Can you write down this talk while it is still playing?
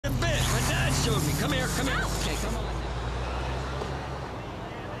showed me. Come here, come here. Okay, come on.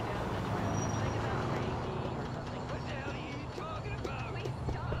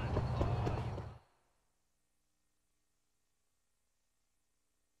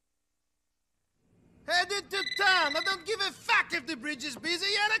 Headed to town. I don't give a fuck if the bridge is busy.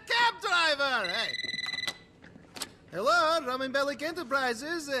 You're a cab driver. Hey. Hello, Roman Bellic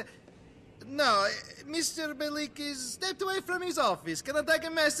Enterprises. No, Mr. Bellic is stepped away from his office. Can I take a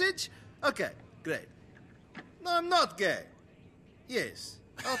message? Okay, great. No, I'm not gay. Yes,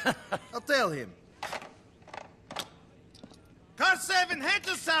 I'll tell him. Car 7, head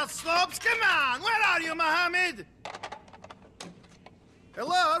to South Slopes. Come on, where are you, Mohammed?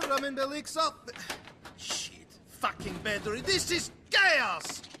 Hello, Roman Bellic's office. Shit, fucking battery. This is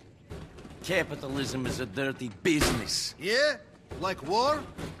chaos. Capitalism is a dirty business. Yeah? Like war?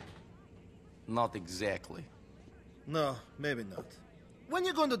 Not exactly. No, maybe not. When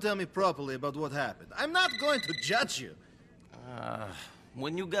you going to tell me properly about what happened? I'm not going to judge you.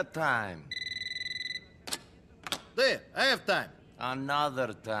 When you got time. There, I have time.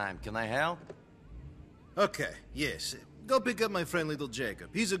 Another time. Can I help? Okay, yes. Go pick up my friend Little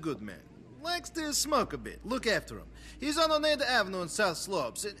Jacob. He's a good man. Likes to smoke a bit. Look after him. He's on Oneida Avenue in South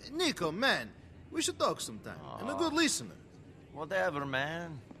Slopes. Nico, man, we should talk sometime. I'm a good listener. Whatever,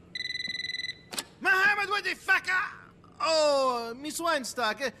 man. Mohammed, what the fuck? Oh, Miss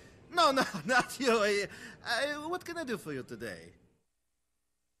Weinstock. No, not you. What can I do for you today?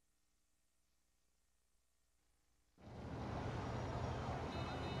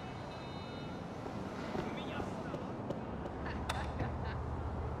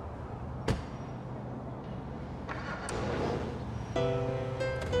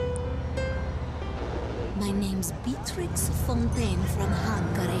 My name's Beatrix Fontaine from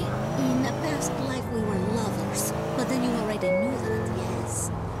Hungary. In a past life we were lovers, but then you already knew that, yes.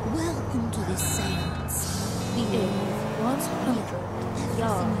 Welcome to the seance. Believe 100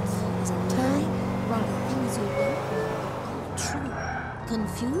 yards. Turn right. The things you don't know are all true.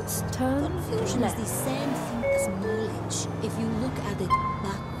 Confused? Turn Confusion left. is the same thing as knowledge, if you look at it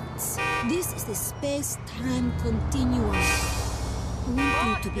backwards. This is the space-time continuum. I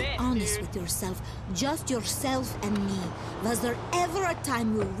want you to be honest with yourself, just yourself and me. Was there ever a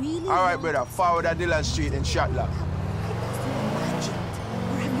time you really... All right, brother, forward at Dillon Street in Shatla. Have you imagined?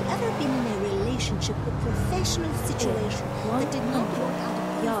 Or have you ever been in a relationship or professional situation that did not work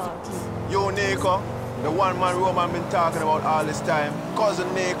out perfectly? Yo, Nico, the one-man Roman been talking about all this time.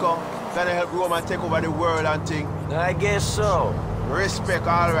 Cousin Nico, gonna help Roman take over the world and thing. I guess so. Respect,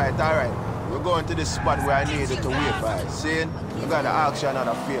 all right. We're going to this spot where I needed to wait for it. See? I gotta ask you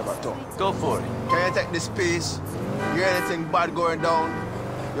another favor, too. Go for it. Can you take this piece? Hear anything bad going down?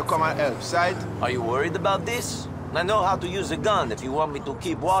 You come and help, sight? Are you worried about this? I know how to use a gun if you want me to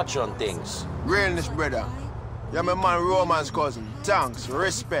keep watch on things. Greatness, brother. You're my man Roman's cousin. Thanks,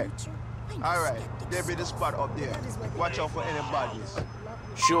 respect. All right, there be the spot up there. Watch out for any badness.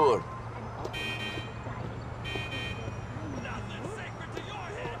 Sure.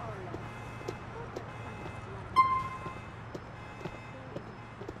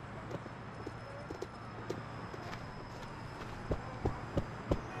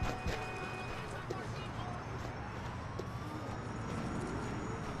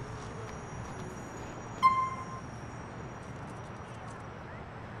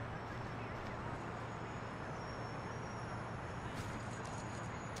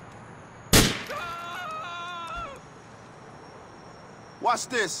 What's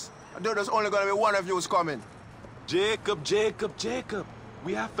this? I thought there's only gonna be one of you who's coming. Jacob.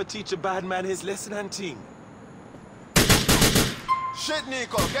 We have to teach a bad man his lesson and thing. Shit,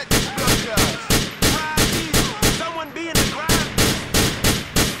 Nico, get this blood clots. Someone be in the ground.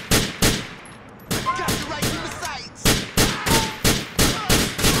 Got you right in the sights.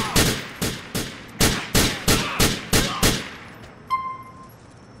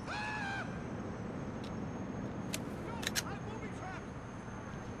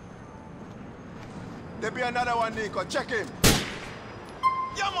 There be another one, Nico. Check him.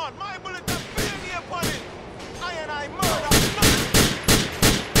 Yeah, man, my bullet has been here upon it. I murder.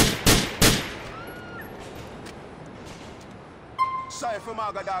 Sorry for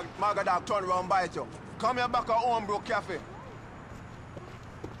Marga Dog turn around bite you. Come here back at Homebrew Cafe.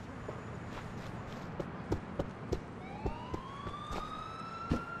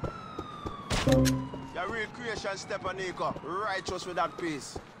 Your real creation, Stepper Nico. Righteous with that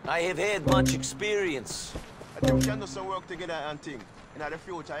piece. I have had much experience. I think we can do some work together and thing. In the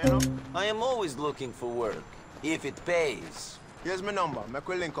future, you know? I am always looking for work, if it pays. Here's my number. Make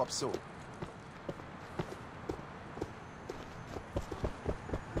we link up soon.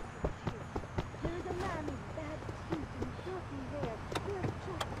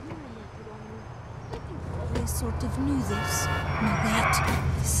 sort of knew this. No, wait.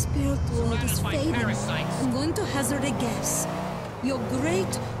 The spirit world is fading. I'm going to hazard a guess. Your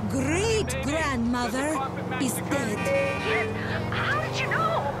great-great-grandmother is dead. How did you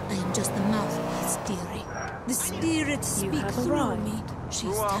know? I am just the mouthpiece, dearie. The spirits speak through me.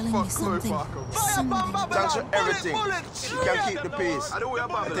 She's telling me something. Thanks for everything. You can keep the peace. I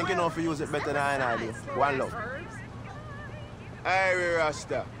think you know if you use it better than I do. One love. Hey,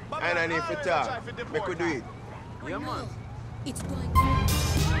 Rasta. And I need to talk. Make we do it. Yeah, man. It's going...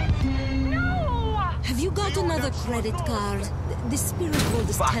 No! Have you got another credit card? The spirit world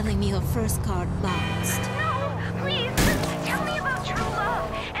is telling me her first card bounced. No! Please! Tell me about true love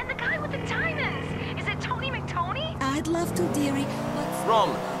and the guy with the diamonds! Is it Tony McTony? I'd love to, dearie, but...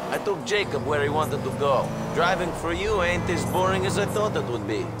 Roman, I took Jacob where he wanted to go. Driving for you ain't as boring as I thought it would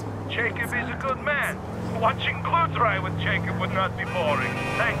be. Jacob is a good man. Watching glue dry with Jacob would not be boring.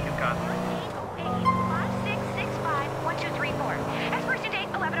 Thank you, cousin. 5665-1234. Expiration date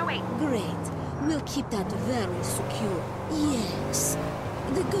 1108. Great. We'll keep that very secure. Yes.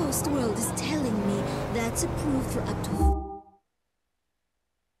 The ghost world is telling me that's approved for up to...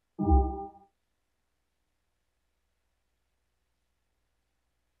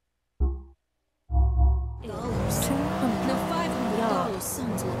 Now $500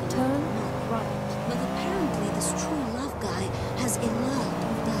 sounds like a Turn lot, right. but apparently this true love guy has a lot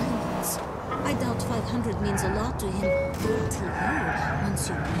of diamonds. I doubt 500 means a lot to him until you, once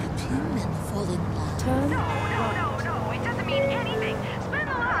you meet him and fall in love. Turn No, right. it doesn't mean anything. Spend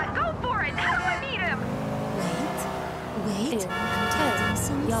a lot. Go for it. How do I meet him? Wait, In I'm 10 getting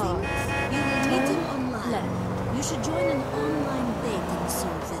something. yards. You will meet him Turn online. left. You should join an online dating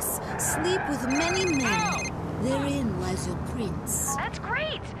service. Sleep with many men. Therein lies your prince. That's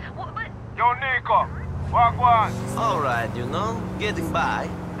great. Well, but... Yo, Nico. Walk one. Alright, you know, getting by.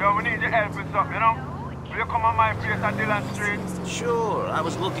 Yo, we need your help with something, you know? Will you come on my place at Dillon Street? Sure, I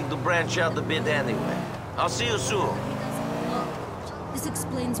was looking to branch out a bit anyway. I'll see you soon. This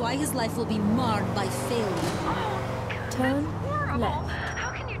explains why his life will be marred by failure. Turn horrible. left.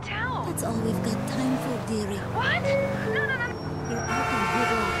 How can you tell? That's all we've got time for, dearie. What? No. You're out in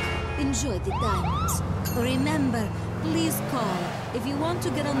good luck. Enjoy the diamonds. Remember, please call. If you want to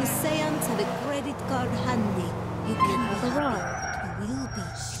get on the seance, have a credit card handy. You can be happy. Right. You will be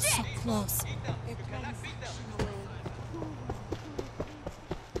so close.